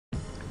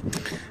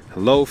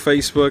Hello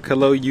Facebook,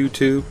 hello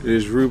YouTube, it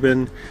is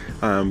Reuben.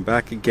 I'm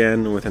back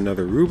again with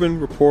another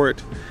Reuben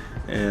report,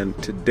 and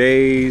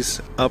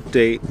today's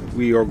update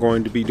we are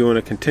going to be doing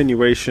a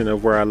continuation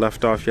of where I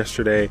left off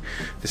yesterday.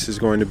 This is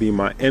going to be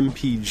my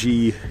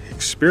MPG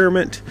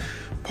Experiment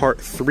part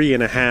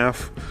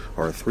 3.5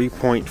 or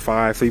 3.5,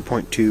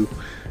 3.2,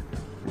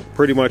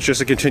 pretty much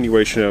just a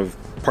continuation of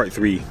part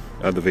 3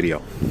 of the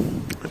video.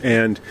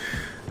 And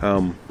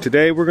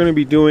today we're going to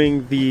be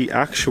doing the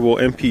actual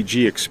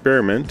MPG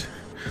experiment,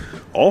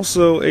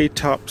 also a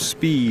top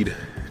speed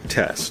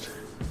test.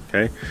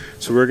 Okay,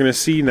 so we're going to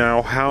see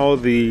now how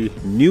the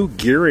new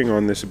gearing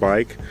on this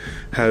bike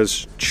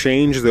has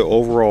changed the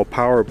overall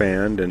power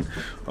band and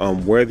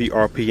where the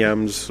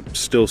RPMs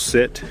still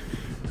sit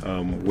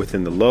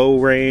within the low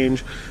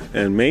range,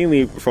 and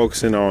mainly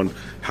focusing on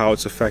how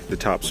it's affected the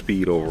top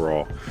speed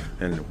overall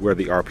and where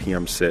the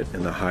RPMs sit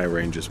in the high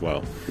range as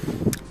well.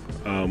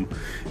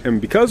 And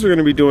because we're going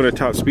to be doing a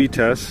top speed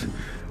test,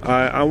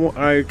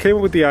 I came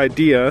up with the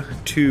idea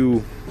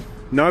to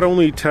not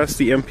only test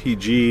the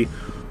MPG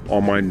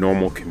on my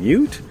normal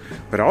commute,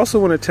 but I also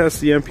want to test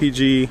the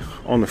MPG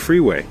on the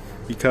freeway,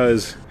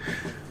 because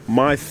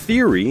my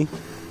theory,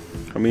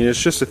 I mean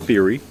it's just a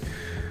theory,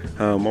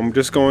 I'm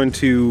just going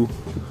to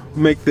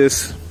make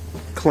this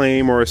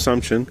claim or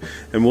assumption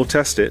and we'll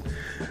test it.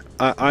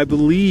 I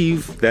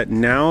believe that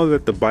now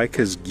that the bike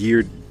has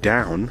geared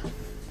down,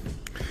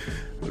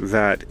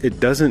 that it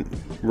doesn't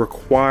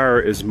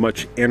require as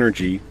much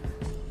energy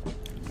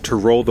to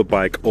roll the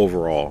bike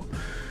overall.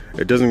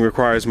 It doesn't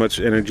require as much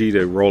energy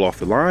to roll off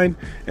the line,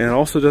 and it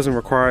also doesn't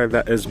require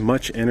that as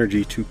much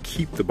energy to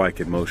keep the bike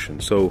in motion.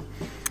 So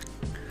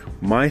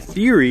my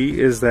theory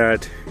is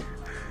that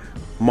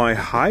my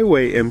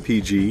highway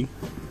MPG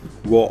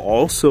will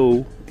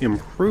also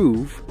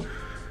improve,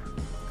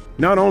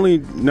 not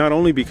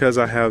only because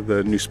I have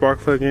the new spark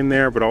plug in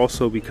there, but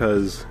also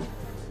because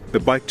the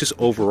bike just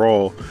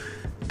overall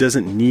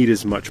doesn't need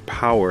as much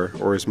power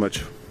or as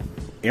much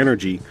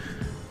energy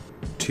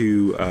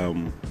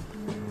to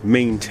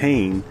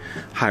maintain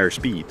higher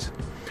speeds.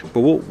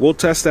 But we'll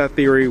test that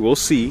theory. We'll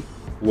see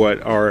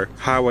what our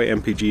highway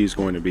MPG is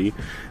going to be,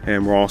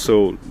 and we're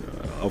also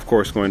of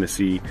course going to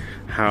see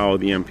how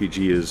the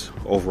MPG is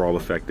overall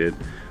affected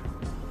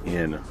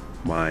in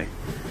my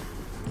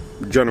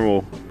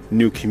general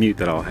new commute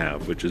that I'll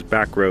have, which is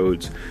back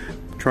roads,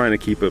 trying to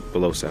keep it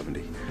below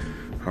 70.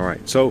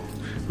 Alright, so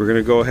we're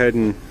gonna go ahead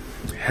and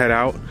head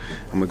out.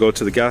 I'm gonna go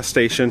to the gas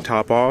station,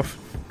 top off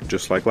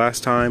just like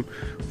last time,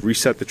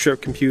 reset the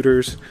trip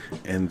computers,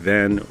 and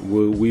then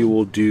we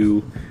will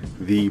do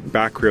the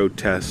back road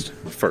test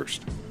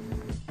first.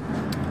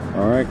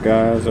 Alright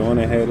guys, I went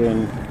ahead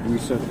and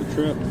reset the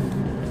trip.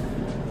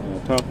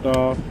 Topped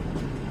off.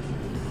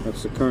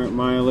 That's the current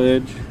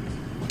mileage.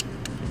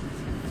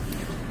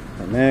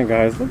 And man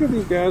guys, look at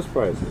these gas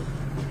prices.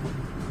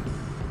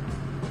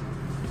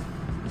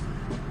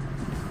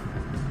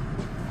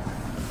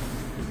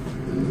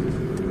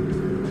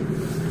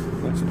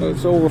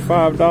 It's over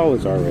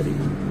 $5 already.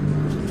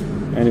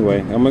 Anyway,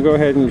 I'm gonna go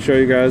ahead and show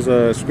you guys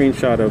a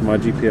screenshot of my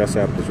GPS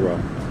app as well.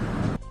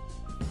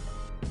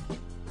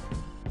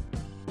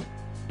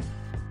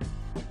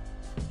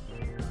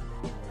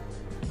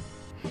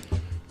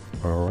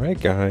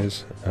 Alright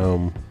guys,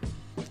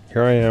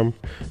 here I am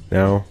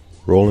now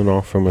rolling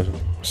off from a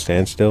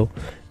standstill,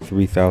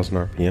 3,000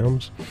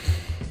 RPMs.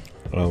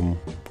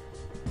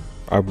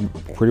 I've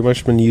pretty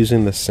much been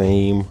using the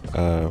same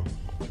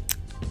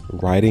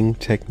riding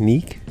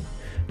technique.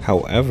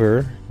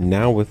 However,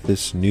 now with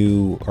this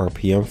new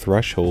RPM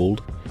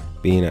threshold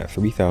being at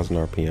 3,000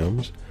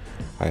 RPMs,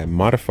 I have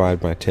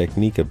modified my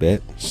technique a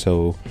bit.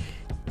 So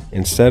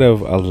instead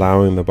of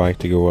allowing the bike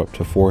to go up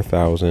to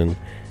 4,000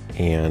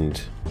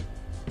 and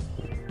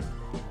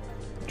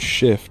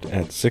shift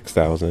at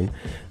 6,000,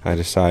 I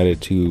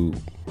decided to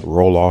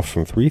roll off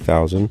from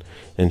 3,000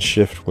 and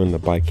shift when the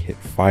bike hit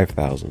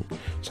 5,000.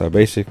 So I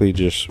basically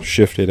just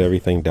shifted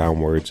everything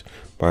downwards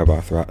by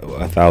about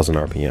 1,000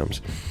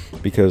 RPMs,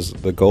 because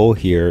the goal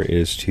here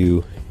is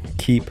to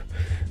keep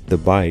the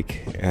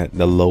bike at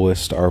the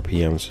lowest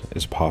RPMs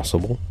as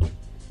possible,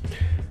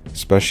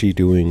 especially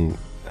doing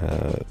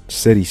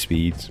city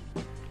speeds,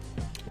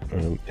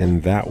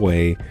 and that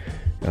way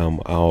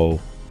I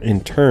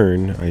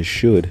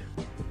should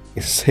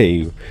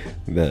save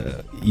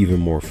even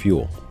more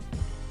fuel.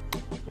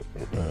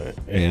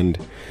 And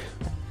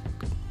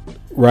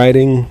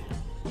riding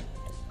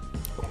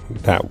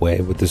that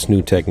way with this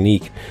new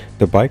technique,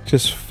 the bike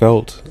just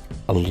felt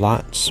a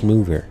lot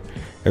smoother.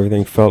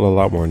 Everything felt a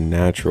lot more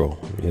natural,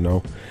 you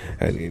know.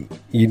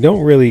 You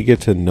don't really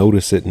get to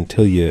notice it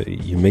until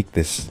you make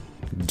this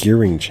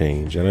gearing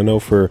change. And I know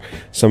for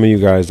some of you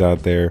guys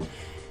out there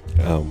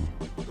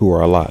who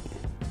are a lot,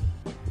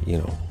 you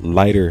know,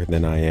 lighter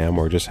than I am,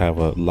 or just have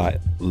a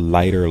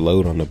lighter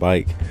load on the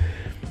bike,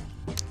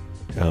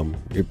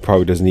 it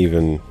probably doesn't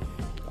even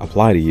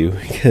apply to you,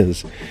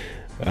 because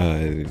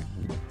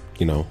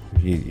you know,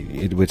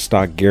 with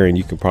stock gearing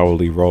you can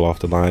probably roll off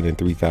the line in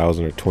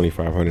 3,000 or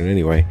 2,500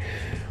 anyway.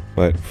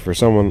 But for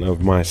someone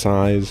of my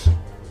size,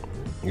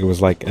 it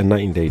was like a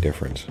night and day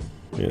difference.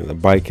 You know, the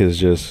bike is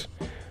just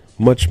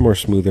much more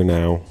smoother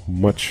now,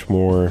 much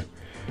more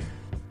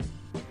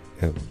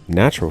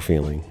natural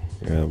feeling,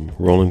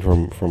 rolling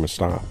from a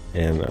stop.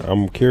 And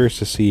I'm curious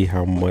to see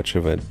how much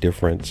of a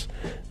difference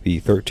the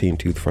 13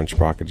 tooth front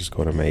sprocket is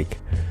going to make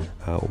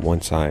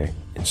once I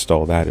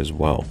install that as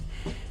well.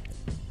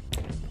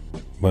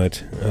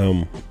 But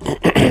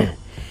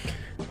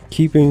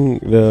keeping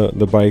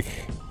the bike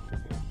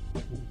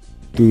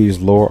through these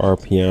lower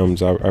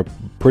RPMs, I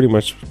pretty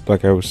much,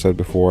 like I said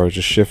before, I was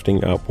just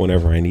shifting up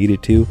whenever I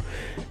needed to.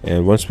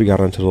 And once we got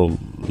onto the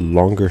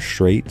longer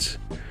straights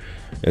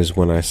is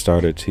when I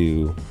started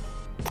to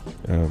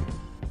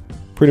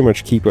pretty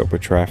much keep up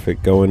with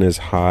traffic, going as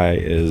high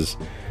as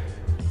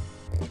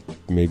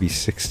maybe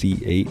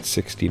 68,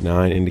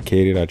 69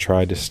 indicated. I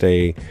tried to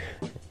stay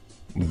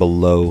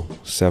below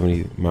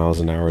 70 miles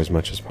an hour as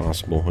much as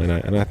possible,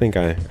 and I think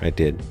I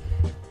did.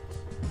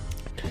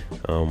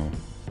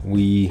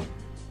 We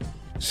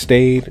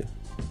stayed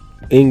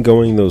in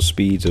going those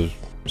speeds of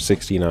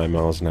 69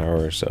 miles an hour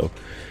or so.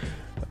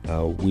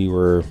 We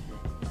were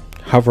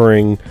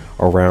hovering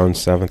around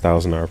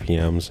 7,000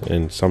 RPMs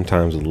and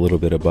sometimes a little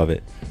bit above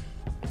it,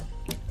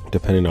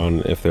 depending on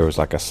if there was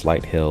like a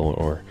slight hill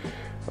or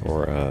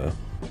a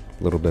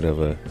little bit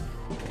of a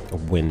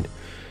wind.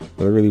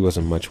 But there really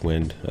wasn't much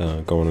wind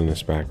going on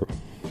this back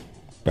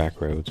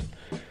roads.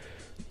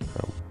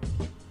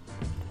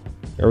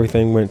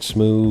 Everything went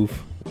smooth,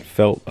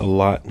 felt a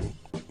lot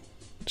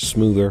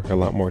smoother, a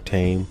lot more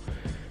tame,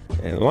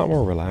 and a lot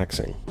more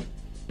relaxing.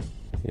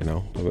 You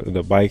know,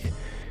 the bike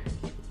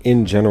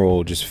in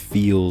general just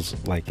feels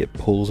like it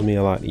pulls me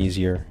a lot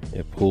easier.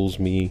 It pulls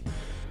me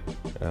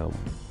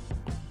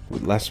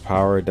with less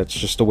power. That's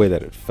just the way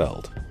that it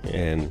felt,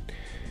 and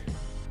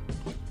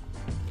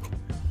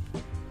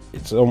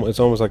it's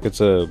almost like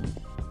it's a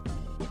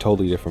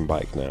totally different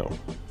bike now.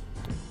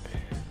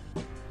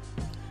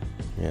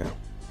 Yeah.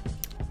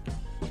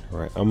 All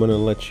right, I'm gonna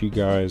let you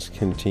guys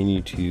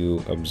continue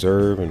to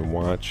observe and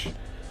watch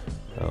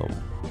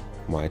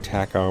my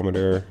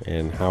tachometer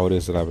and how it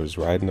is that I was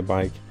riding the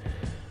bike.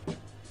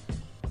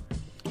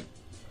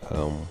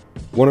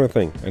 One other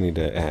thing I need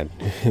to add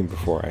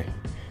before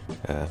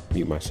I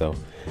mute myself.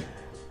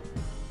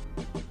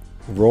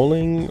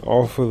 Rolling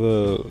off of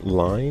the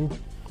line,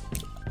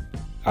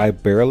 I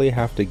barely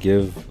have to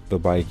give the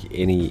bike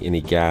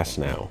any gas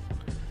now.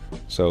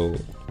 So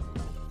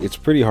it's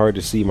pretty hard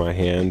to see my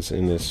hands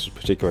in this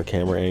particular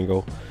camera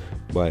angle,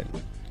 but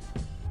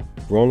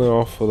rolling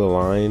off of the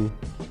line,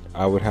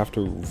 I would have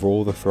to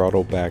roll the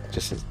throttle back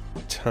just a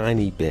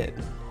tiny bit,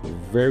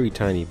 very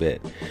tiny bit.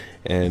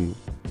 And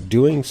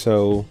doing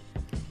so,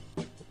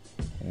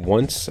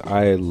 once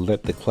I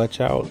let the clutch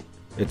out,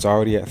 it's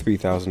already at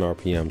 3,000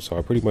 RPM. So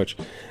I pretty much,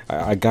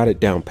 I got it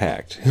down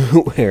packed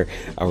where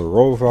I would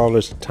roll the throttle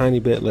just a tiny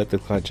bit, let the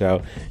clutch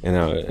out, and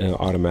I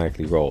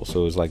automatically roll.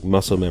 So it's like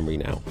muscle memory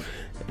now.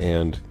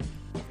 And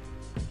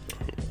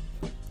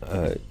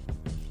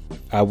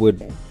I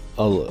would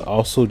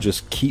also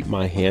just keep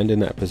my hand in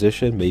that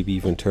position, maybe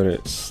even turn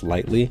it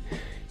slightly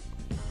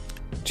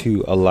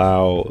to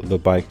allow the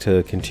bike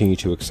to continue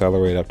to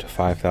accelerate up to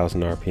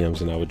 5,000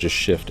 RPMs, and I would just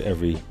shift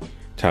every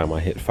time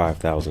I hit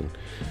 5,000.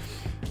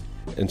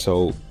 And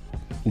so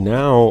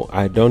now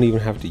I don't even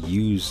have to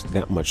use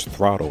that much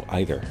throttle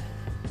either.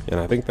 And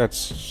I think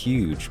that's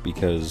huge,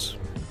 because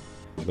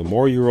the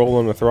more you roll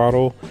on the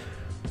throttle,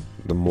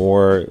 the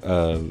more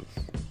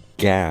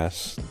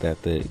gas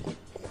that the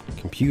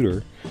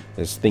computer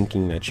is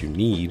thinking that you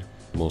need,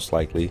 most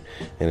likely,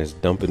 and is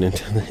dumping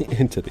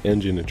into the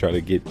engine to try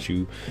to get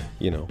you,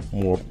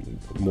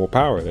 more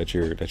power that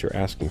you're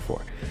asking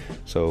for.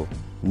 So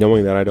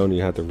knowing that I don't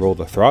even have to roll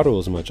the throttle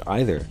as much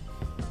either,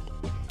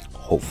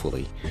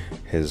 hopefully,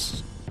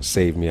 has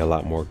saved me a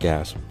lot more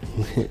gas,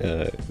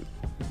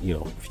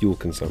 fuel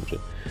consumption,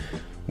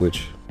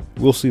 which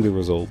we'll see the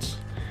results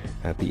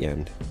at the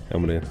end.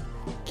 I'm gonna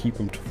keep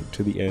them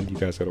to the end. You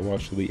guys gotta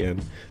watch to the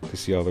end to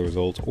see all the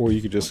results, or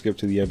you could just skip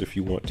to the end if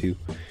you want to.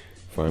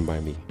 Fine by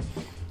me.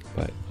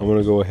 But I'm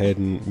gonna go ahead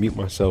and mute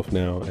myself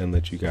now and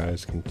let you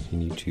guys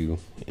continue to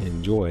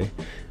enjoy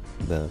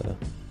the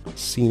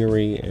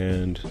scenery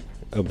and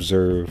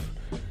observe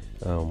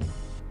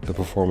the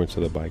performance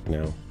of the bike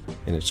now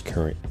in its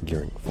current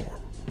gearing form.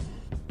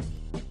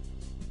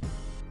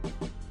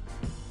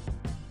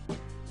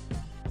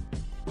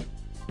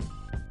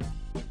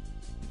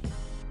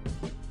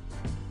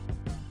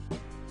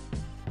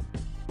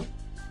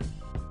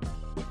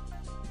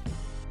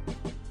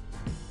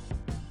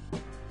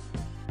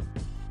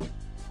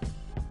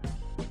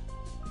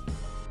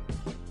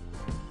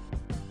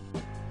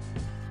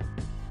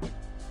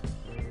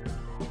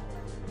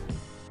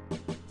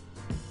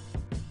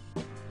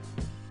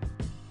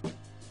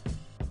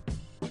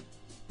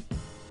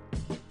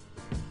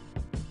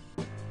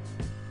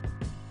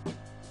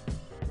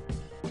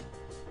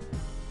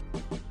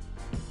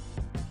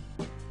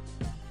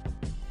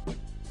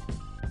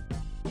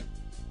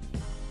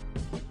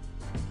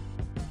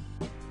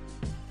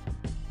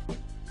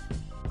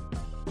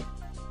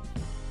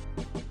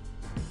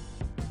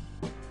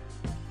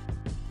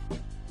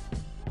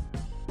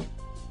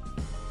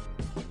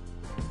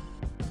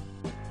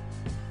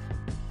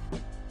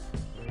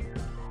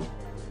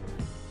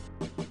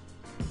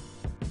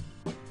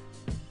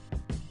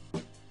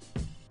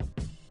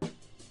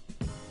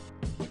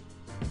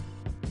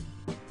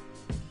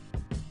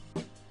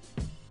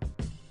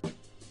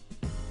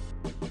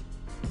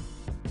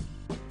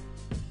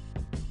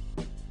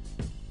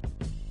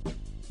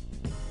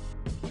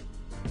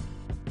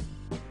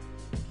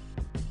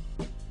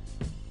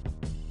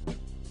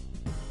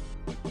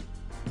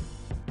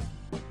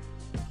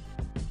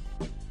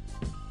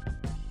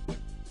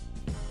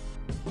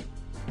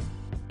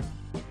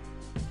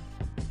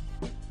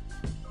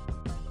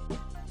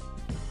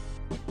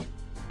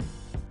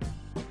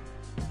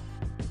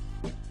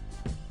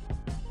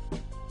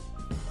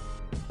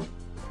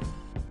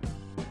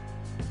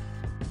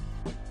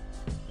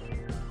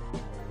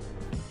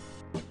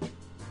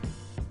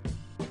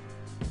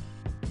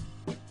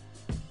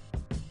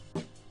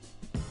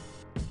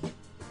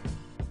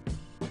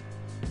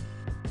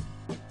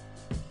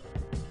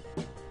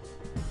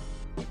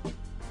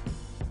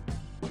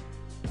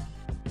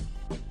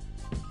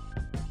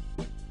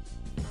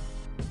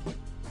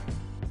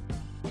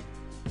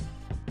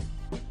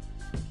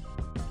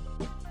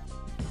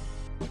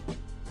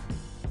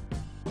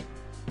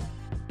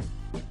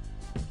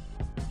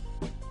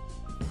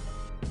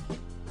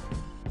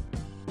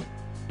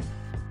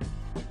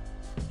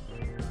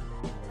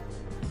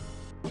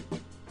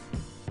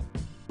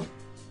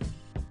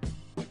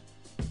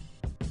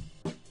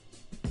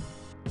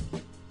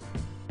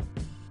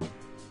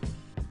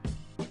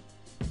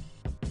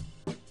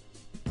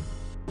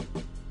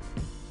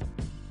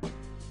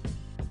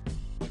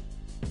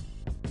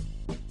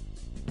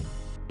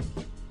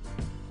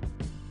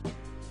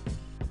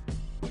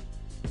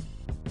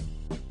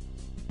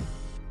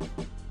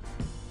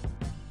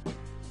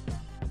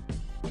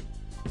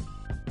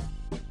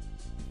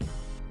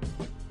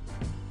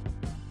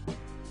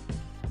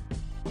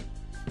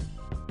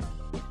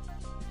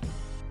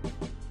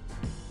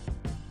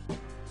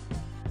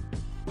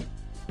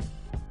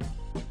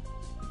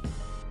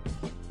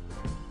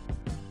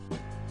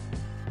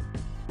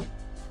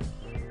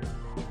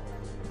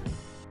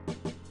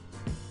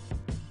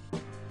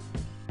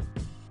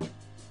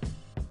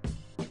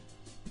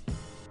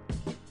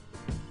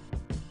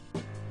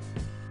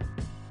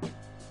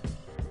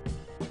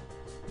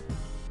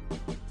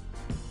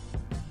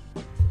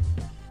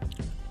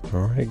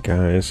 Alright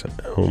guys,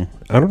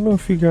 I don't know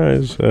if you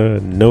guys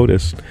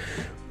noticed,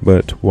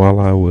 but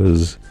while I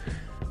was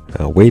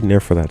waiting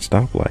there for that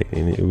stoplight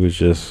and it was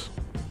just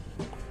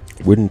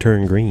wouldn't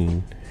turn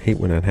green. Hate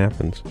when that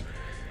happens.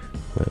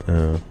 But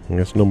I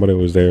guess nobody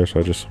was there,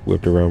 so I just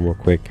whipped around real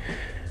quick,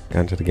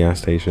 got into the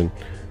gas station.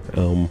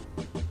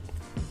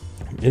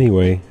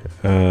 Anyway,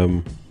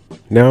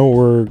 now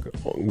we're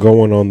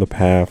going on the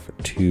path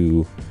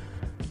to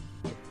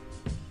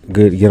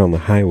get on the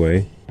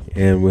highway,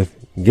 and with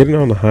getting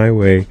on the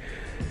highway,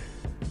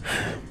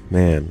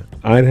 man,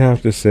 I'd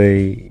have to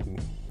say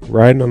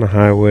riding on the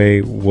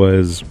highway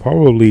was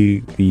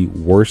probably the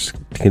worst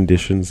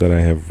conditions that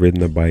I have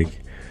ridden a bike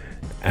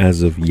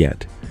as of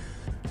yet.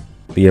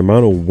 The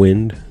amount of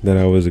wind that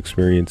I was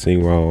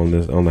experiencing while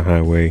on the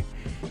highway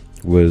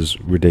was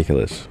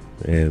ridiculous,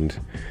 and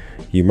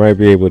you might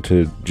be able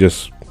to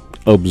just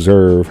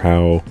observe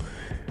how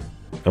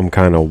I'm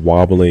kind of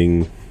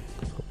wobbling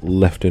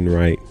left and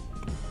right,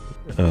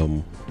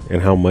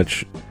 and how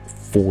much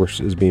force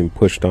is being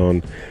pushed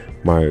on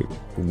my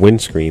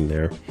windscreen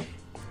there.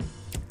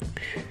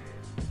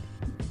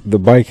 The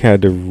bike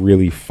had to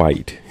really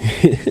fight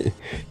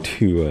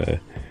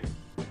to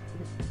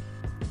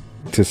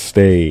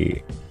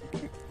stay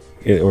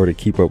or to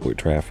keep up with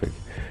traffic.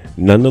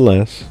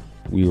 Nonetheless,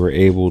 we were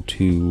able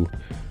to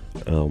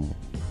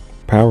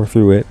power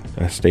through it.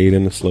 I stayed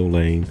in the slow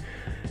lane,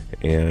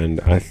 and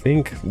I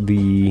think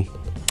the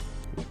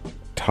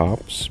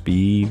top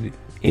speed,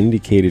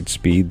 indicated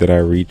speed that I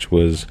reached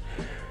was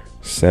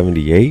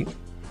 78.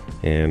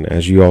 And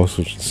as you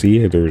also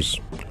see,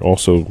 there's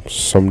also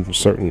some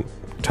certain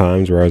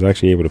times where I was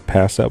actually able to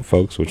pass up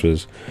folks, which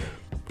was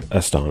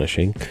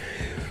astonishing.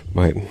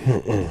 But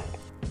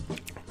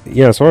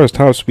yeah, as far as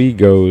top speed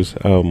goes,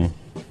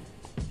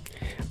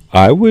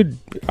 I would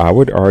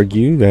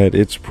argue that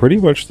it's pretty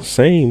much the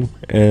same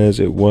as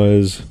it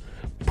was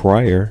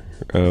prior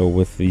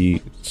with the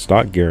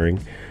stock gearing.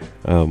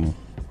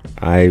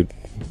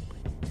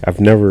 I've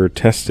never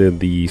tested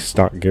the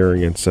stock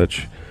gearing in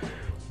such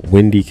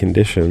windy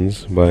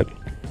conditions, but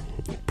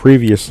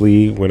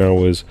previously when I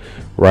was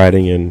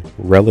riding in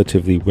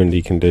relatively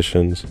windy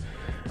conditions,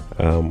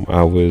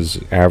 I was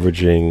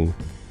averaging,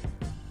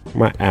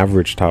 my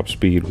average top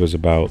speed was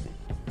about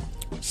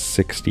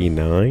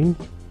 69,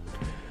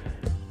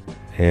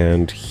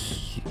 and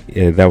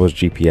that was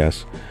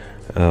GPS,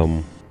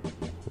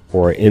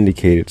 or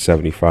indicated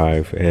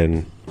 75,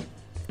 and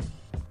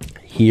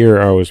here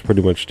I was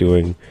pretty much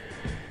doing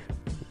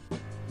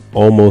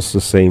almost the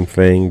same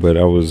thing, but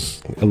I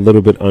was a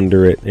little bit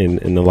under it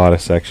in a lot of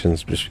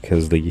sections just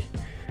because the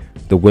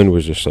wind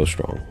was just so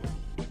strong.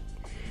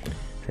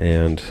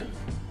 And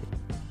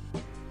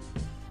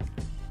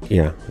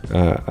yeah,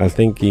 I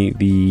think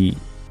the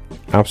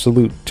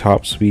absolute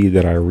top speed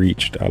that I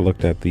reached, I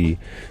looked at the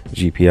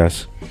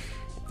GPS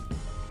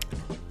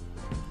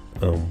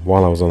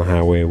while I was on the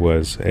highway,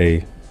 was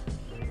a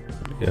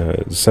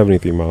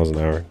 73 miles an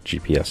hour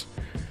GPS.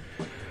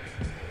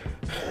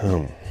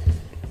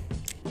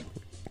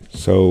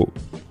 So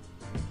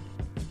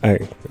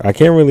I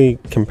can't really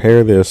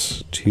compare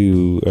this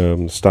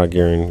to stock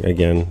gearing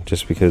again,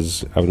 just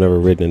because I've never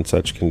ridden in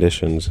such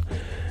conditions.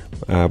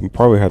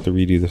 Probably have to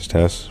redo this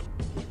test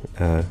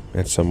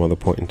at some other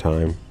point in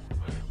time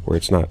where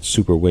it's not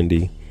super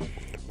windy.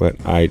 But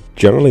I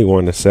generally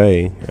want to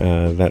say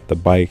that the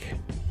bike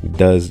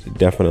does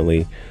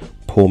definitely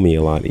pull me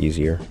a lot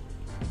easier.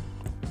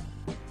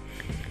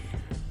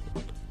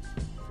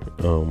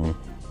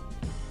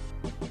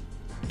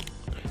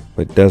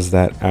 But does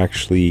that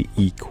actually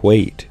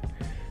equate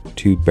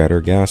to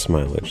better gas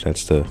mileage?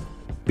 That's the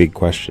big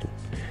question.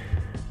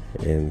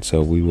 And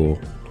so we will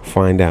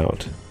find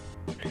out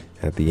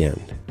at the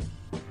end.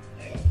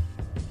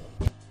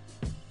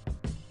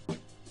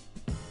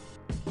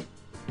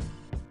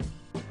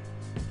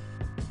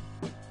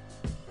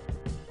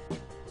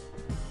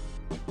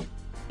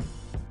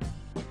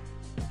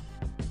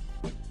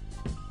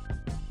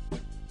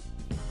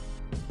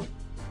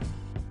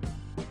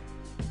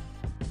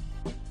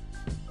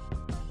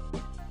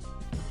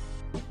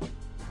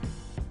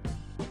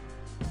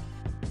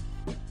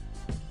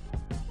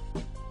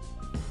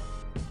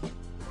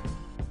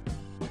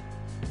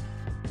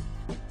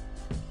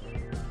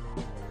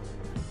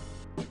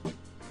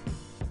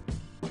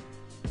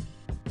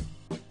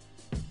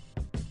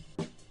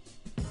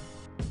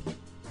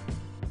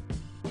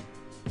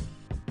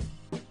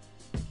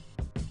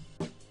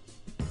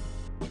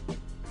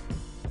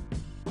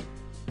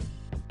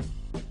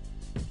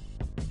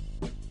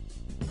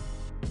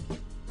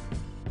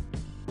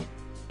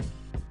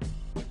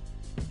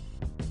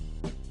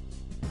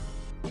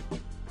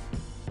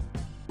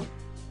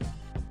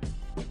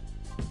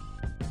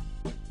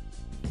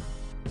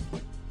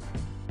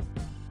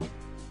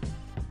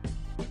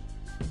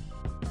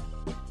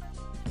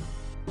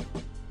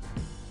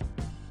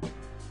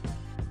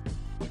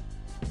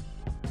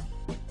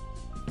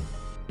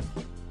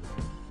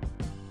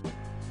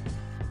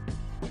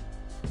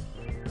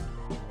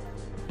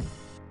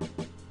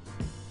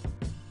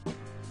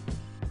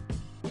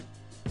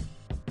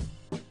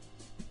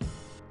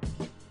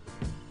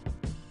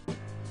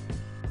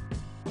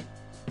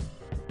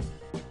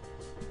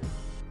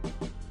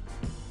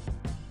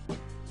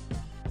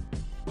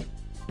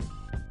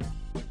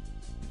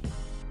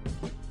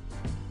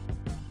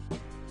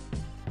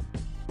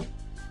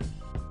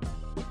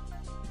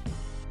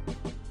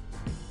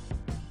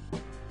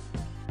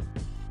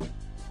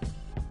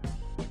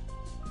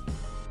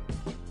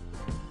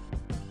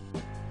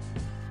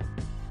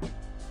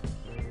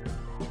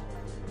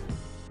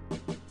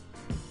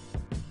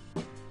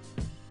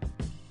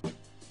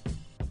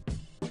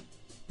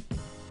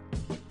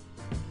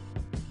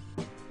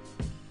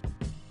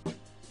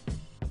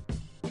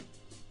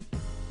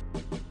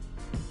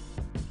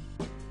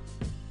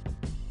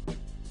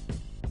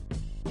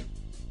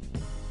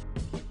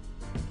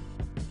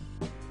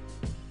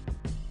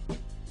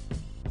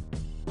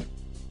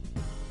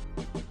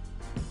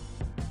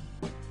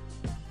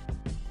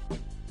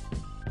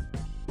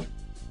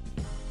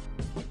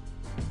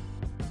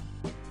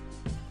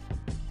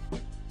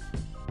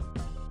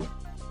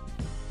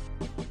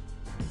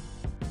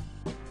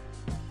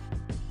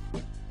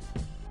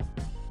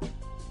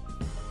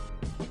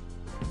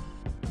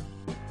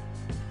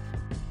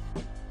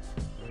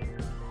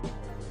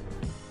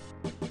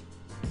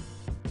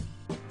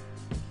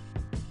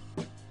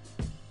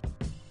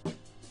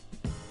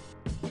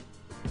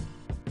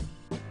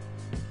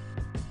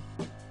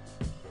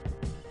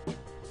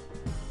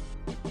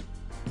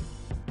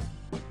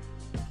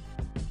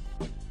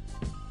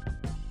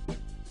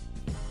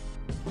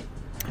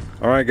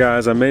 Alright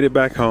guys, I made it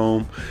back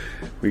home.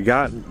 We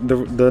got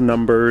the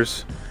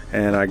numbers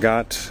and I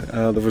got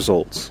the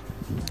results.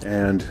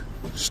 And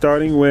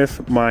starting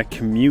with my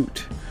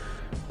commute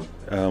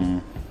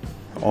on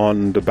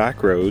the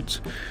back roads,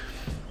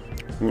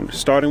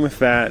 starting with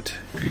that,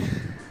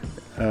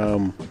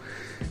 the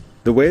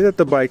way that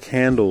the bike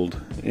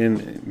handled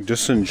in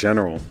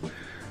general,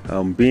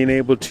 being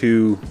able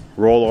to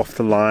roll off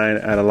the line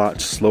at a lot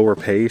slower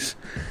pace,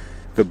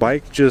 the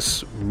bike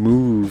just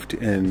moved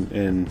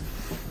and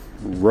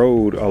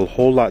rode a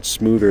whole lot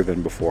smoother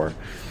than before.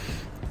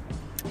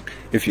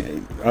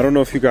 I don't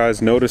know if you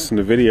guys noticed in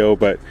the video,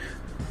 but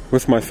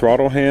with my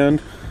throttle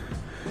hand,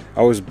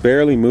 I was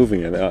barely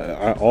moving it.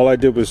 All I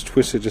did was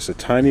twist it just a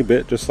tiny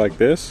bit, just like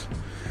this.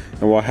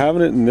 And while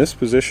having it in this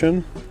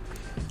position,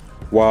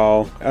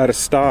 while at a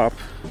stop,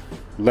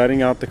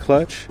 letting out the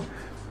clutch,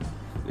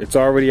 it's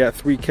already at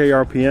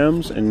 3K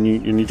RPMs, and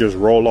you just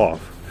roll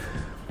off.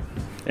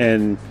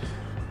 And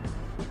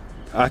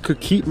I could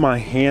keep my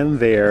hand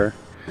there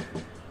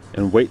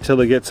and wait till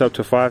it gets up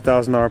to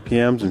 5,000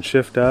 RPMs and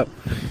shift up,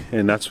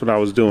 and that's what I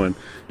was doing.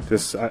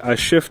 I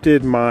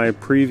shifted my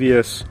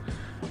previous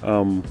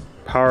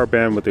power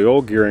band with the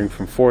old gearing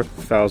from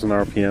 4,000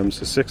 RPMs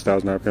to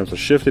 6,000 RPMs. So I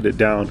shifted it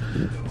down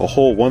a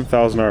whole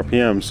 1,000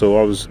 RPMs. So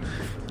I was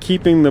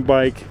keeping the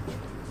bike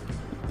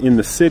in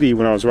the city,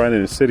 when I was riding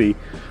in the city,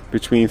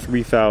 between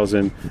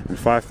 3,000 and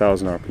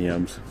 5,000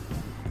 RPMs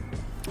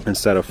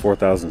instead of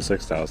 4,000,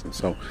 6,000.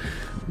 So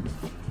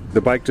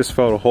the bike just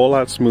felt a whole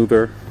lot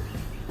smoother,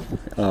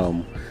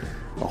 a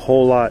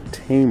whole lot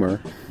tamer,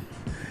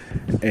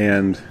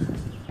 and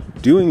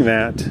doing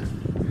that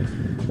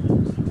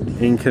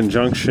in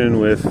conjunction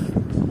with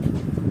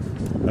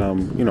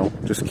you know,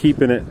 just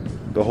keeping it,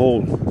 the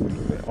whole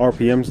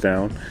RPMs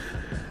down,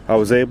 I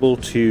was able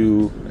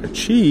to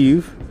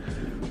achieve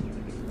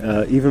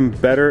even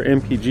better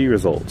MPG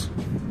results.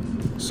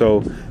 So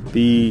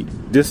the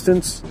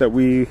distance that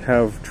we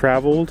have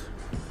traveled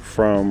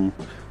from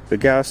the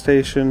gas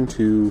station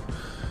to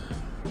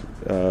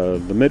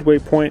the midway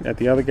point at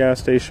the other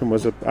gas station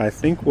was, I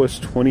think, was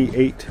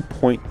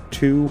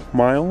 28.2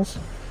 miles,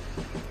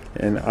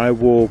 and I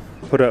will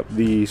put up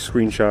the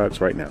screenshots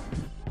right now.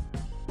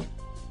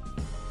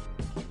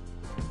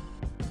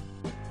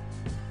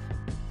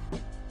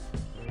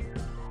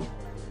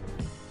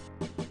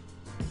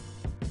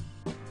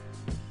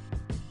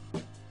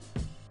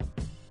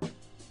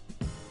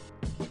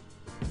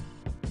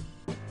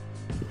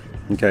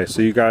 Okay,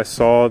 so you guys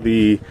saw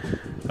the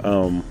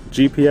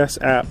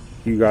GPS app.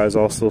 You guys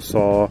also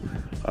saw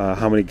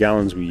how many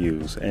gallons we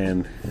use,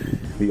 and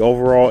the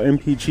overall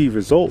MPG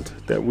result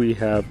that we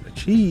have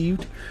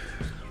achieved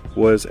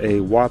was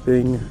a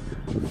whopping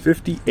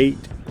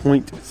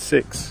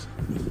 58.6.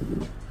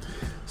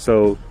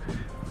 So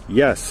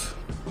yes,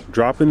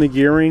 dropping the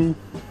gearing,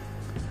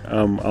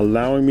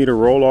 allowing me to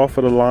roll off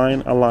of the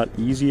line a lot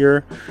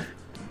easier,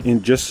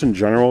 in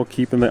general,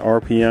 keeping the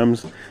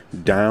RPMs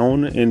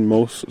down in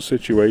most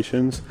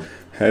situations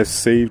has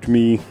saved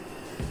me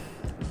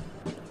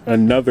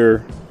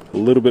another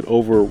little bit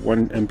over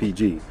 1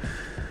 MPG.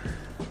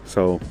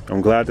 So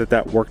I'm glad that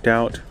that worked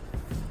out.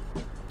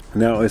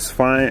 Now, as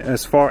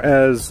far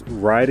as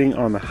riding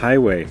on the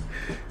highway,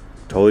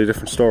 totally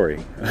different story.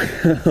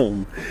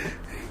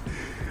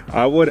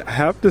 I would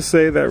have to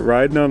say that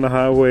riding on the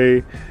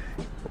highway,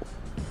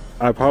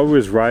 I probably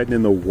was riding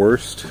in the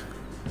worst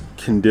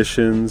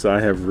conditions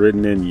I have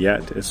ridden in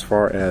yet as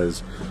far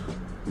as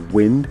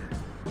wind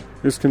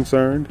is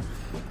concerned.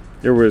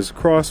 There was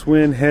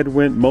crosswind,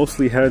 headwind,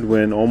 mostly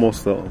headwind,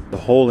 almost the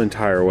whole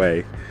entire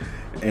way.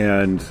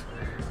 And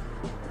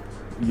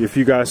if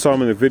you guys saw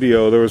me in the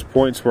video, there was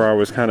points where I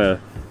was kind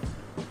of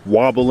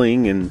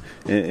wobbling and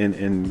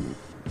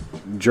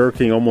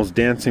jerking, almost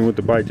dancing with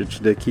the bike to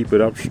keep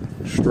it up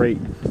straight.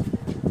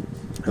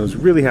 I was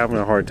really having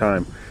a hard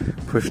time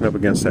pushing up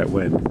against that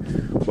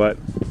wind, but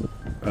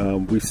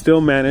we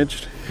still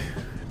managed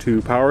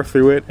to power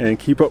through it and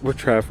keep up with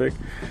traffic.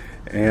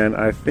 And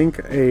I think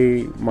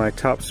my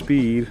top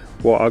speed,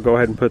 well, I'll go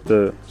ahead and put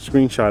the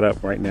screenshot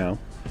up right now.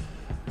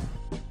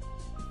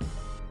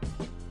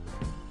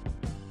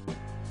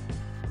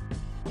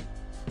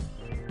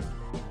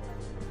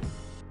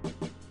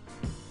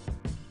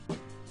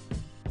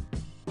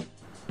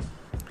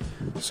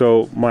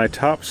 So my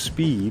top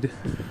speed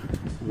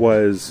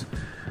was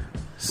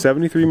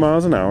 73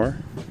 miles an hour,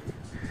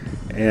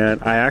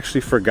 and I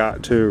actually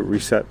forgot to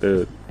reset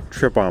the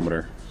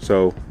tripometer.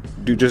 So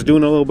just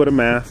doing a little bit of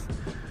math,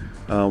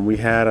 we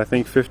had, I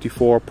think,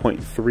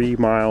 54.3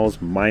 miles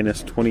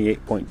minus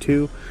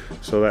 28.2,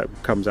 so that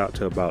comes out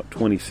to about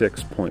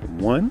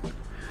 26.1.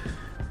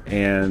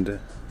 And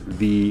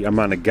the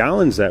amount of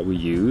gallons that we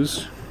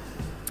use,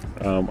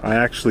 I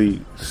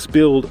actually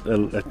spilled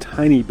a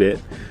tiny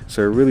bit,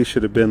 so it really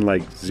should have been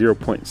like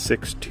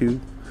 0.62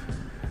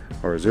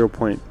 or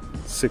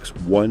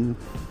 0.61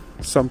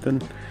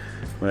 something.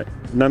 But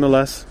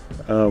nonetheless,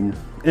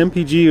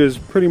 MPG is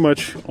pretty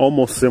much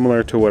almost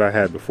similar to what I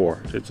had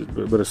before.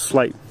 But a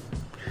slight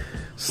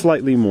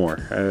slightly more.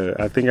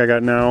 I think I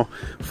got now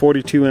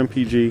 42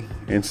 MPG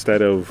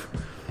instead of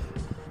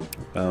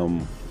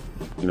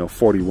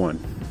 41.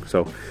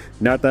 So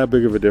not that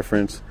big of a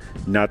difference,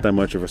 not that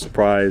much of a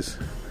surprise,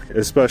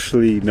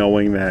 especially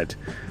knowing that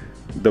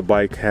the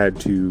bike had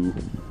to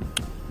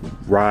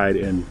ride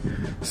in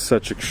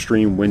such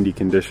extreme windy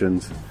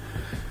conditions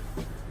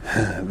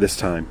this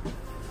time.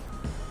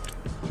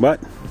 But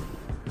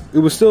it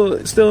was still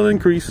an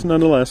increase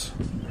nonetheless.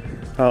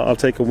 I'll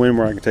take a win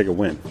where I can take a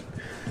win.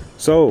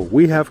 So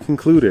we have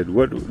concluded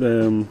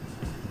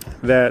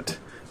that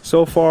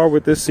so far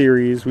with this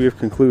series, we have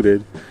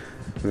concluded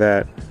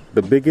that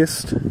the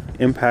biggest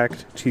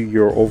impact to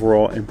your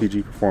overall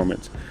MPG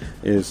performance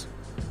is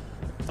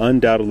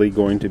undoubtedly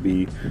going to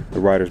be the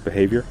rider's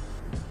behavior.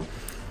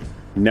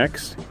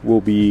 Next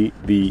will be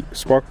the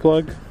spark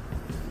plug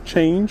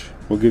change.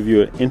 We'll give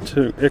you an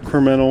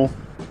incremental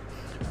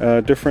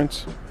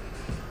difference,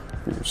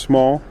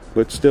 small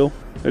but still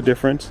a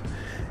difference.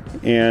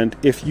 And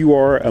if you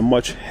are a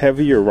much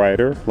heavier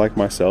rider like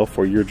myself,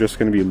 or you're just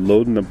going to be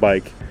loading the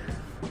bike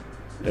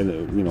a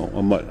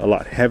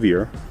lot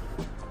heavier,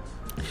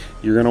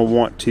 you're going to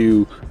want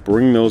to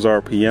bring those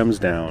RPMs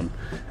down,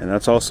 and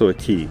that's also a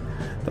key.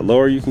 The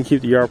lower you can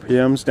keep the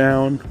RPMs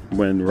down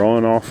when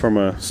rolling off from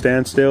a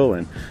standstill,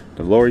 and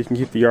the lower you can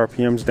keep the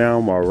RPMs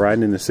down while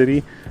riding in the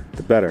city,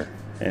 the better.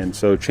 And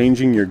so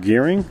changing your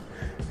gearing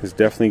is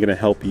definitely going to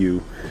help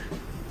you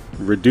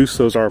reduce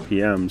those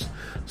RPMs,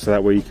 so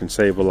that way you can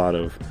save a lot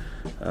of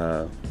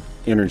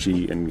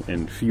energy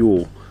and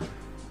fuel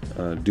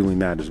doing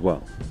that as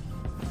well.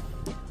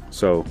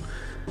 So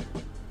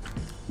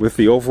with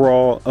the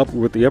overall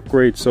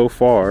upgrade so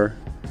far,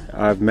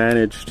 I've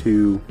managed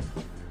to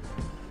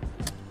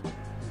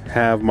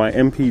have my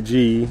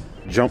MPG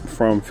jump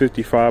from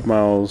 55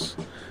 miles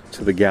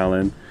to the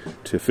gallon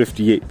to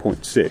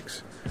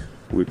 58.6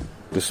 with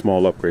the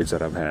small upgrades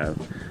that I've had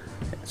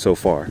so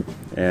far.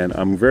 And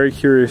I'm very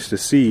curious to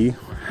see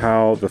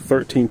how the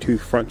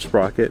 13-tooth front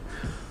sprocket,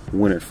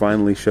 when it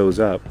finally shows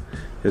up,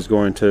 is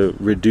going to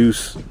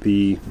reduce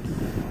the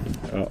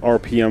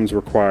RPMs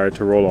required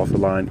to roll off the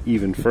line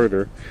even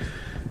further.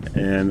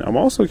 And I'm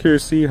also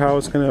curious to see how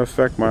it's going to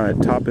affect my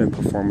top end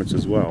performance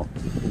as well.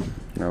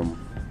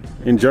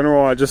 In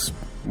general, I just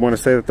want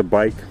to say that the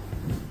bike,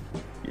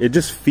 it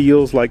just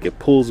feels like it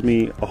pulls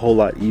me a whole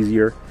lot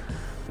easier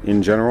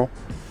in general.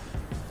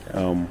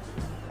 But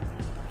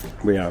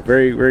yeah,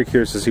 very, very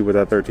curious to see what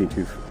that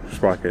 13-tooth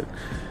sprocket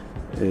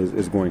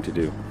is going to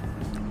do.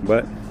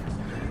 But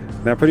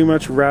that pretty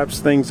much wraps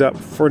things up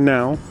for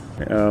now.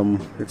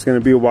 It's going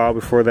to be a while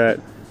before that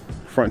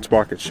front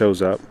sprocket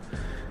shows up.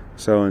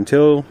 So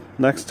until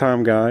next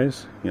time,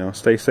 guys,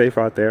 stay safe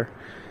out there,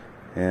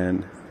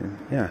 and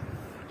yeah,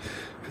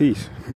 peace.